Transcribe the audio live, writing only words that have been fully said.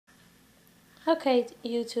Okay,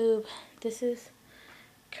 YouTube, this is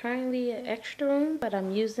currently an extra room, but I'm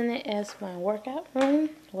using it as my workout room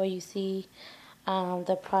where you see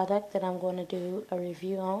the product that I'm going to do a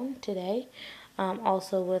review on today.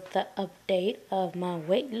 Also with the update of my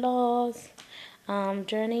weight loss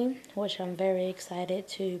journey, which I'm very excited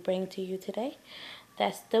to bring to you today.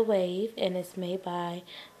 That's the Wave, and it's made by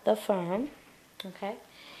the firm. Okay,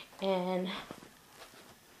 and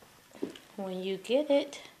when you get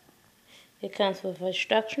it, it comes with an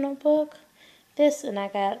instructional book. This, and I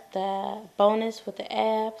got the bonus with the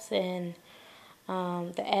abs and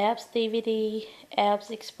the abs DVD, abs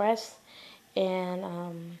express,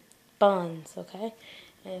 and buns. Okay,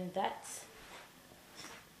 and that's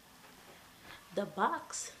the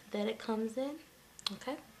box that it comes in.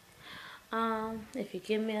 Okay, if you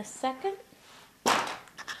give me a second,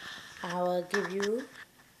 I will give you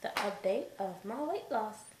the update of my weight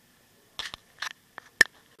loss.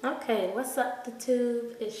 Okay, what's up, the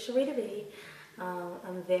tube? It's Sharita B.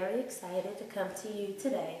 I'm very excited to come to you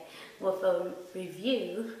today with a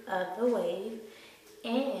review of the Wave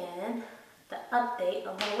and the update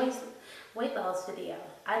of my weight loss video.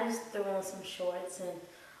 I just threw on some shorts and an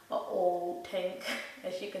old tank,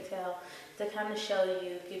 as you can tell, to kind of show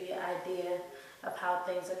you, give you an idea of how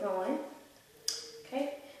things are going.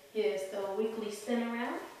 Okay, here's the weekly spin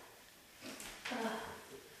around.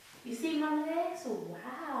 You see my legs?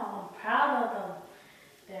 Wow, I'm proud of them.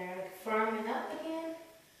 They're firming up again.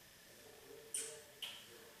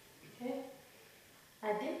 Okay.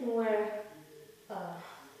 I didn't wear a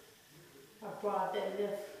bra that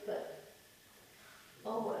lift, but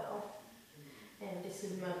oh well. And this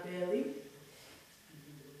is my belly.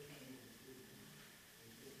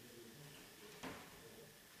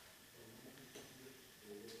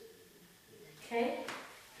 Okay.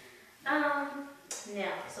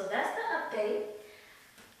 Now, so that's the update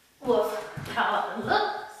with how I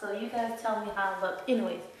look. So you guys tell me how I look.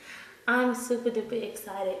 Anyways, I'm super duper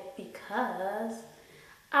excited because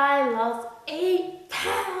I lost 8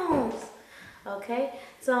 pounds. Okay,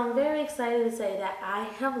 so I'm very excited to say that I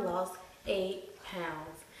have lost 8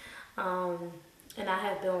 pounds. And I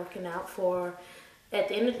have been working out for, at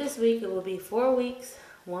the end of this week, it will be 4 weeks,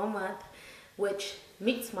 1 month, which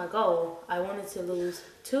meets my goal. I wanted to lose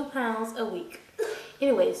 2 pounds a week.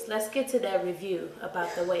 Anyways, let's get to that review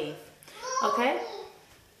about the Wave. Okay?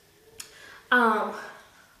 I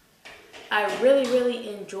really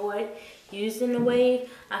enjoyed using the Wave.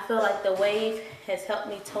 I feel like the Wave has helped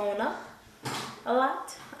me tone up a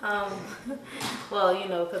lot. Well, you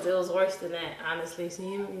know, because it was worse than that, honestly. So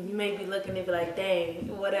you may be looking and be like,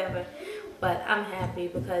 dang, whatever. But I'm happy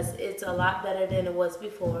because it's a lot better than it was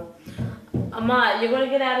before. Ahmad, you're going to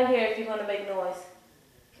get out of here if you're going to make noise.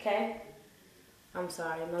 Okay? I'm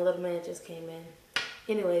sorry, my little man just came in.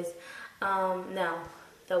 Anyways, now,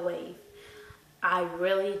 the Wave. I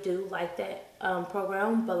really do like that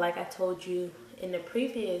program, but like I told you in the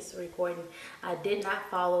previous recording, I did not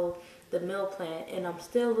follow the meal plan, and I'm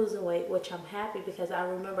still losing weight, which I'm happy because I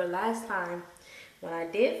remember last time when I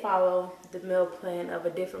did follow the meal plan of a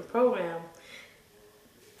different program,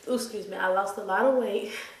 excuse me, I lost a lot of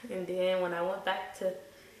weight, and then when I went back to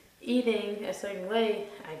eating a certain way,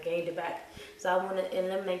 I gained it back. So I want to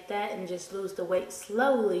eliminate that and just lose the weight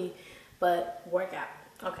slowly, but work out.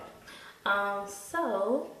 Okay.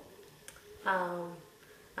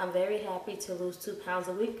 I'm very happy to lose 2 pounds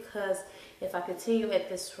a week because if I continue at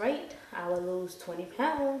this rate, I will lose 20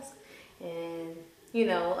 pounds in,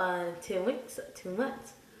 10 weeks, 2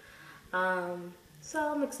 months. So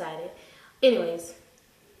I'm excited. Anyways,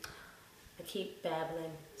 I keep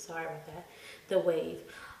babbling. Sorry about that. The Wave.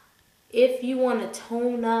 If you want to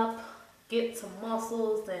tone up, get some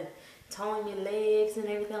muscles and tone your legs and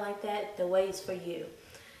everything like that, the Wave's for you.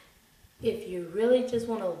 If you really just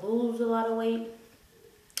want to lose a lot of weight,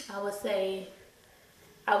 I would say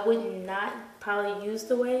I would not probably use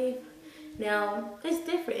the Wave. Now, it's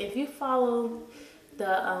different. If you follow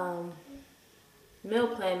the meal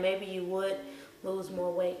plan, maybe you would lose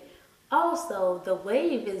more weight. Also, the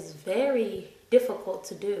Wave is very difficult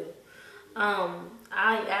to do.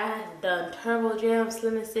 I have done Turbo Jam,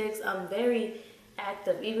 Slim and Six. I'm very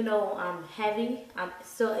active. Even though I'm heavy, I'm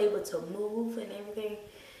still able to move and everything.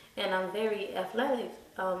 And I'm very athletic,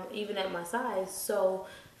 even at my size. So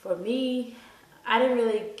for me, I didn't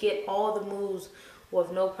really get all the moves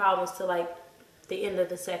with no problems till like the end of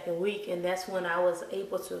the second week. And that's when I was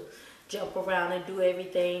able to jump around and do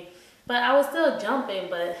everything. But I was still jumping,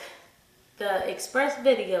 but the express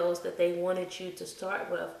videos that they wanted you to start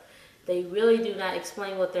with, they really do not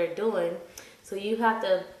explain what they're doing. So you have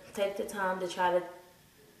to take the time to try to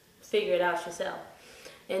figure it out yourself.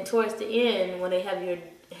 And towards the end, when they have you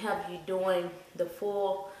doing the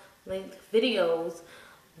full length videos,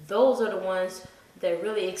 those are the ones that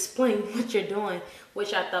really explain what you're doing,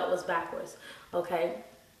 which I thought was backwards. Okay,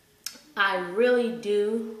 I really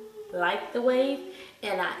do like the wave,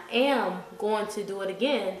 and I am going to do it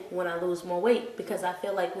again when I lose more weight, because I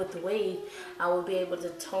feel like with the wave I will be able to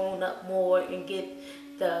tone up more and get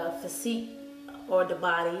the physique or the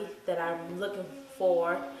body that I'm looking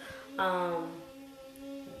for.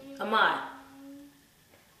 Ahmad,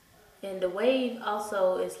 and the wave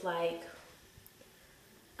also is like,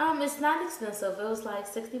 it's not expensive. It was like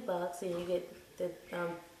 $60, and you get the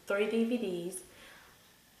 3 DVDs.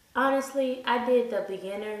 Honestly, I did the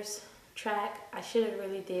beginners track. I should have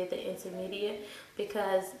really did the intermediate,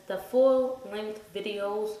 because the full length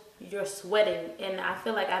videos, you're sweating, and I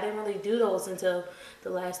feel like I didn't really do those until the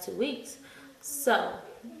last 2 weeks. So,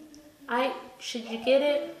 should you get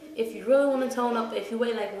it? If you really want to tone up, if you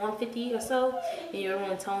weigh like 150 or so, and you really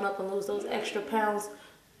want to tone up and lose those extra pounds,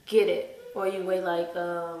 get it. Or you weigh like,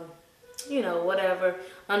 whatever,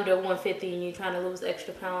 under 150, and you're trying to lose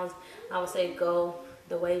extra pounds, I would say go.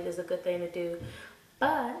 The wave is a good thing to do.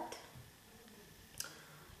 But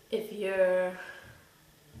if you're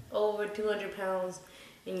over 200 pounds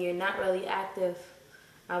and you're not really active,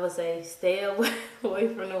 I would say stay away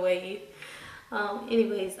from the wave.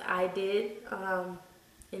 Anyways, I did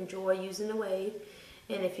enjoy using the wave.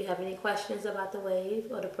 And if you have any questions about the wave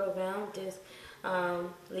or the program, just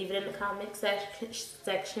leave it in the comment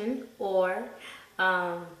section, or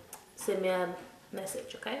send me a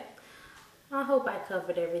message, okay? I hope I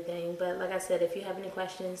covered everything, but like I said, if you have any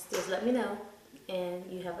questions, just let me know, and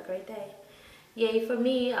you have a great day. Yay for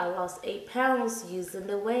me, I lost 8 pounds using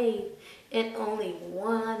the wave in only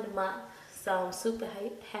 1 month. So I'm super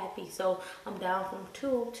happy. So I'm down from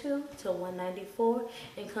 202 to 194,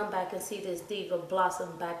 and come back and see this diva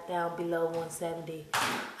blossom back down below 170.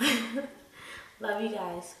 Love you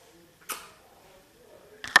guys.